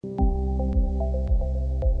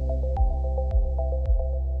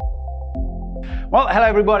Well, hello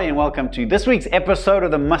everybody and welcome to this week's episode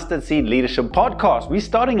of the Mustard Seed Leadership Podcast. We're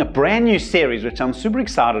starting a brand new series, which I'm super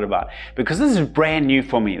excited about because this is brand new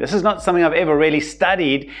for me. This is not something I've ever really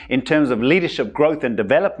studied in terms of leadership growth and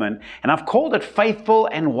development, and I've called it Faithful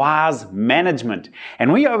and Wise Management.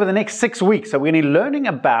 And we, over the next 6 weeks, are going to be learning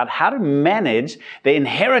about how to manage the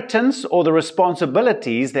inheritance or the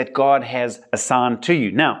responsibilities that God has assigned to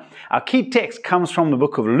you. Now, our key text comes from the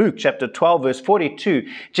book of Luke, chapter 12, verse 42.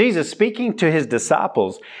 Jesus speaking to his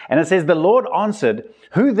disciples, and it says, "The Lord answered,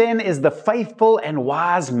 who then is the faithful and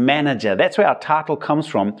wise manager?" That's where our title comes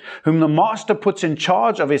from. "Whom the master puts in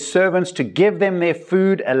charge of his servants to give them their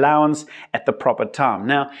food allowance at the proper time."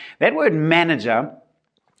 Now, that word manager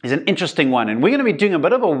is an interesting one, and we're going to be doing a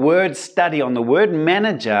bit of a word study on the word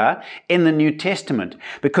manager in the New Testament,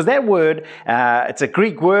 because that word, it's a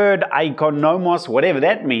Greek word, eikonomos, whatever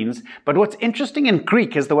that means, but what's interesting in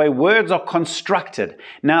Greek is the way words are constructed.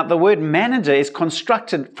 Now, the word manager is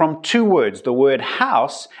constructed from two words, the word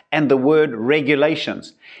house and the word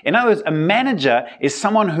regulations. In other words, a manager is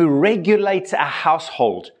someone who regulates a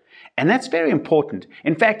household. And that's very important.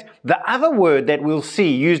 In fact, the other word that we'll see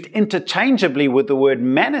used interchangeably with the word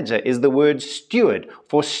manager is the word steward,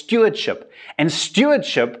 for stewardship. And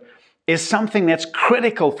stewardship is something that's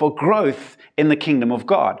critical for growth in the kingdom of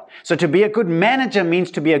God. So to be a good manager means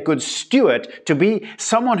to be a good steward, to be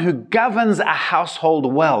someone who governs a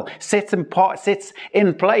household well, sets in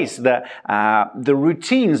place the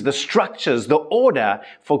routines, the structures, the order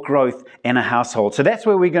for growth in a household. So that's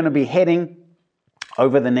where we're going to be heading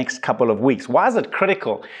over the next couple of weeks. Why is it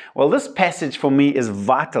critical? Well, this passage for me is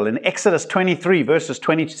vital. In Exodus 23, verses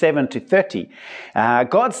 27 to 30,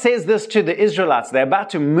 God says this to the Israelites. They're about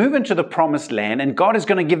to move into the promised land, and God is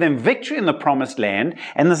going to give them victory in the promised land.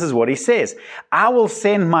 And this is what he says: "I will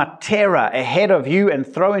send my terror ahead of you and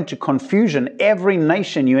throw into confusion every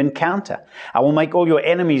nation you encounter. I will make all your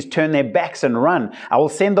enemies turn their backs and run. I will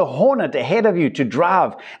send the hornet ahead of you to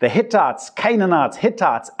drive the Hittites, Canaanites,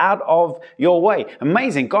 Hittites out of your way."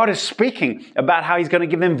 Amazing. God is speaking about how he's going to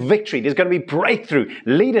give them victory. There's going to be breakthrough,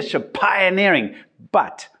 leadership, pioneering.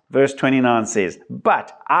 But verse 29 says,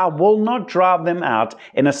 "But I will not drive them out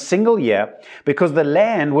in a single year, because the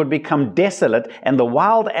land would become desolate and the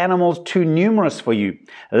wild animals too numerous for you.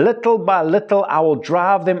 Little by little I will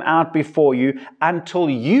drive them out before you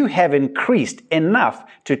until you have increased enough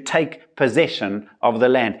to take possession of the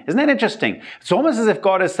land." Isn't that interesting? It's almost as if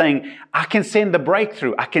God is saying, I can send the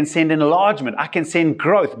breakthrough, I can send enlargement, I can send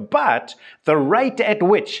growth, but the rate at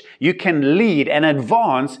which you can lead and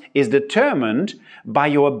advance is determined by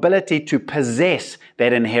your ability to possess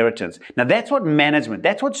that inheritance. Now, that's what management,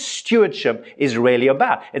 that's what stewardship is really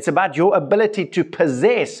about. It's about your ability to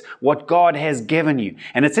possess what God has given you.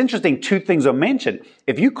 And it's interesting, two things are mentioned.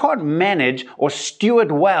 If you can't manage or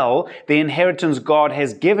steward well the inheritance God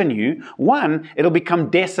has given you, one, it'll become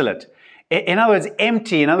desolate. In other words,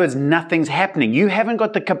 empty. In other words, nothing's happening. You haven't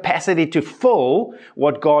got the capacity to fill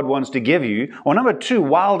what God wants to give you. Or number two,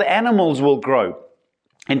 wild animals will grow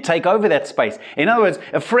and take over that space. In other words,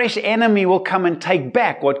 a fresh enemy will come and take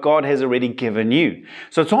back what God has already given you.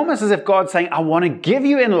 So it's almost as if God's saying, I want to give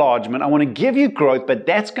you enlargement, I want to give you growth, but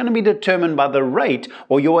that's going to be determined by the rate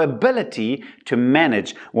or your ability to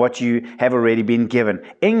manage what you have already been given.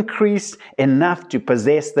 Increase enough to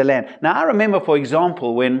possess the land. Now, I remember, for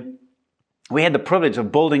example, when we had the privilege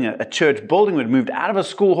of building a church building. We'd moved out of a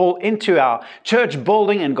school hall into our church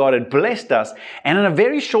building, and God had blessed us. And in a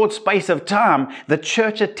very short space of time, the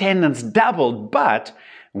church attendance doubled, but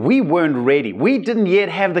we weren't ready. We didn't yet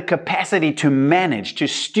have the capacity to manage, to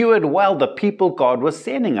steward well the people God was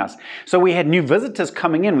sending us. So we had new visitors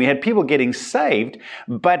coming in. We had people getting saved,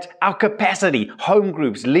 but our capacity, home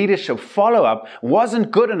groups, leadership, follow-up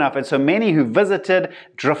wasn't good enough. And so many who visited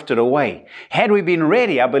drifted away. Had we been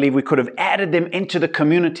ready, I believe we could have added them into the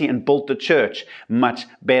community and built the church much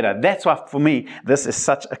better. That's why, for me, this is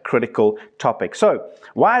such a critical topic. So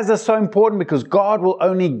why is this so important? Because God will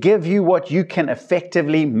only give you what you can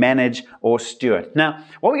effectively manage or steward. Now,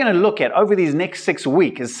 what we're going to look at over these next 6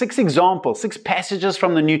 weeks is 6 examples, 6 passages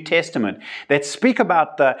from the New Testament that speak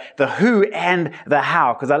about the who and the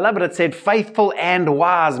how. Because I love it. It said faithful and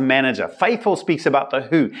wise manager. Faithful speaks about the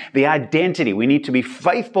who, the identity. We need to be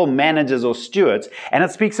faithful managers or stewards. And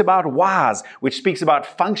it speaks about wise, which speaks about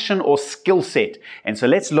function or skill set. And so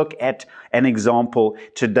let's look at an example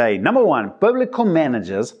today. Number one, biblical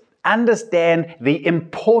managers understand the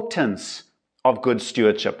importance of good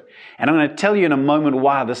stewardship. And I'm going to tell you in a moment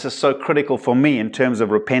why this is so critical for me in terms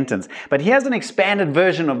of repentance. But here's an expanded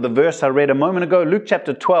version of the verse I read a moment ago, Luke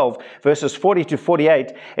chapter 12, verses 40 to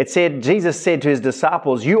 48. It said, Jesus said to his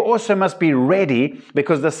disciples, "You also must be ready,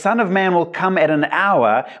 because the Son of Man will come at an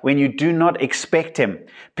hour when you do not expect him."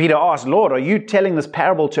 Peter asked, "Lord, are you telling this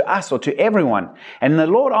parable to us or to everyone?" And the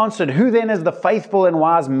Lord answered, "Who then is the faithful and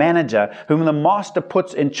wise manager whom the master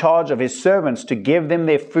puts in charge of his servants to give them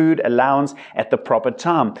their food allowance at the proper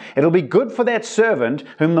time? It'll be good for that servant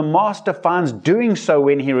whom the master finds doing so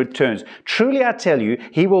when he returns. Truly I tell you,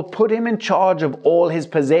 he will put him in charge of all his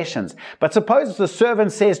possessions. But suppose the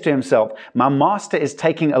servant says to himself, 'My master is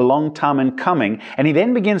taking a long time in coming,' and he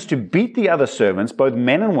then begins to beat the other servants, both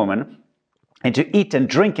men and women, and to eat and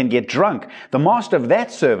drink and get drunk. The master of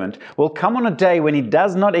that servant will come on a day when he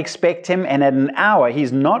does not expect him, and at an hour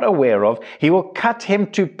he's not aware of. He will cut him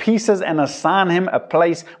to pieces and assign him a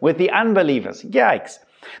place with the unbelievers." Yikes.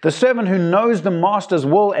 The servant who knows the master's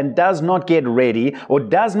will and does not get ready or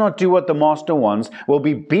does not do what the master wants will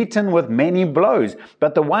be beaten with many blows.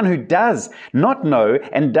 But the one who does not know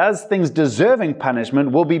and does things deserving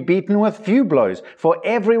punishment will be beaten with few blows. For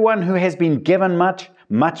everyone who has been given much,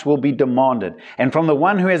 much will be demanded. And from the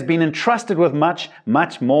one who has been entrusted with much,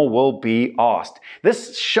 much more will be asked.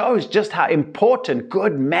 This shows just how important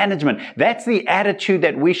good management. That's the attitude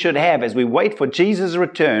that we should have as we wait for Jesus'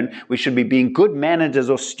 return. We should be being good managers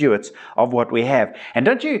or stewards of what we have. And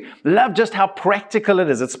don't you love just how practical it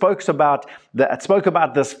is? It spoke about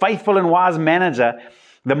this faithful and wise manager.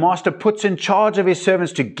 The master puts in charge of his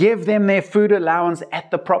servants to give them their food allowance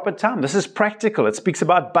at the proper time. This is practical. It speaks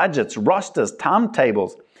about budgets, rosters,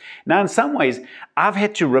 timetables. Now, in some ways, I've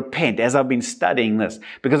had to repent as I've been studying this,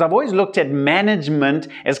 because I've always looked at management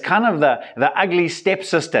as kind of the ugly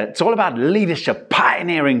stepsister. It's all about leadership,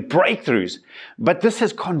 pioneering, breakthroughs. But this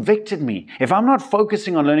has convicted me. If I'm not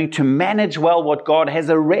focusing on learning to manage well what God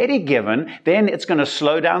has already given, then it's going to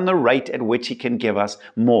slow down the rate at which He can give us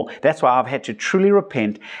more. That's why I've had to truly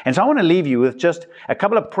repent. And so I want to leave you with just a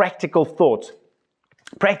couple of practical thoughts.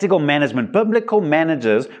 Practical management. Biblical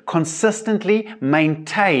managers consistently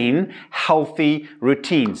maintain healthy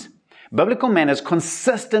routines. Biblical managers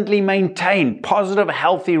consistently maintain positive,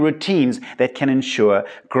 healthy routines that can ensure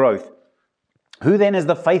growth. Who then is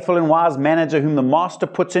the faithful and wise manager whom the master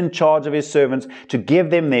puts in charge of his servants to give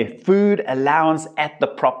them their food allowance at the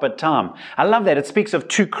proper time? I love that. It speaks of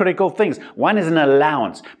two critical things. One is an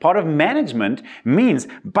allowance. Part of management means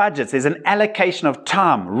budgets. There's an allocation of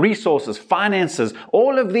time, resources, finances.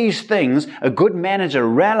 All of these things, a good manager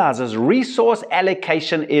realizes resource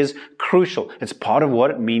allocation is crucial. It's part of what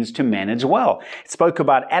it means to manage well. It spoke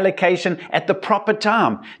about allocation at the proper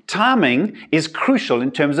time. Timing is crucial in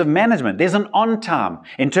terms of management. There's an on time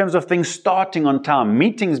in terms of things starting on time,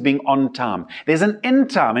 meetings being on time. There's an in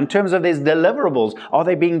time in terms of there's deliverables. Are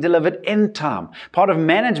they being delivered in time? Part of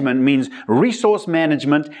management means resource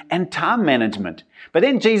management and time management. But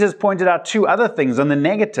then Jesus pointed out two other things on the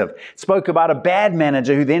negative. Spoke about a bad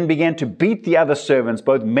manager who then began to beat the other servants,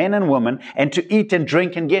 both men and women, and to eat and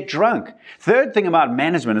drink and get drunk. Third thing about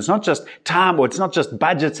management, it's not just time, or it's not just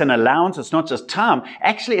budgets and allowance, it's not just time.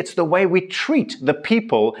 Actually, it's the way we treat the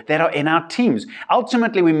people that are in our teams.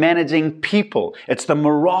 Ultimately, we're managing people. It's the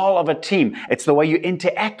morale of a team. It's the way you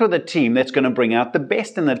interact with a team that's going to bring out the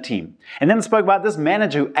best in the team. And then it spoke about this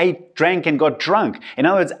manager who ate, drank, and got drunk. In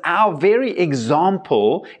other words, our very example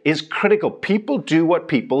is critical. People do what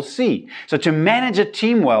people see. So to manage a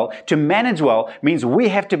team well, to manage well, means we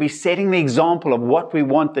have to be setting the example of what we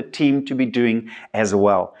want the team to be doing as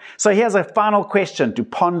well. So here's a final question to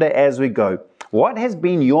ponder as we go. What has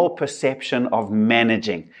been your perception of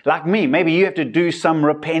managing? Like me, maybe you have to do some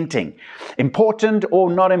repenting. Important or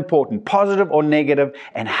not important, positive or negative,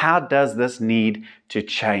 and how does this need to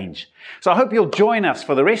change? So I hope you'll join us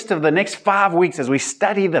for the rest of the next 5 weeks as we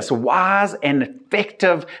study this wise and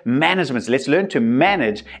effective management. Let's learn to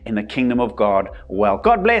manage in the kingdom of God well.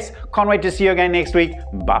 God bless. Can't wait to see you again next week.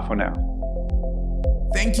 Bye for now.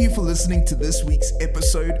 Thank you for listening to this week's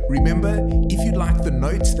episode. Remember, if you'd like the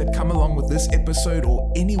notes that come along with this episode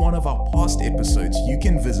or any one of our past episodes, you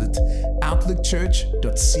can visit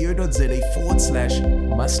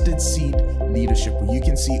outlookchurch.co.za/mustardseed-leadership, where you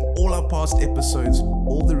can see all our past episodes,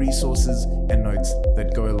 all the resources and notes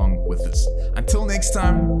that go along with this. Until next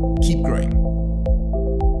time, keep growing.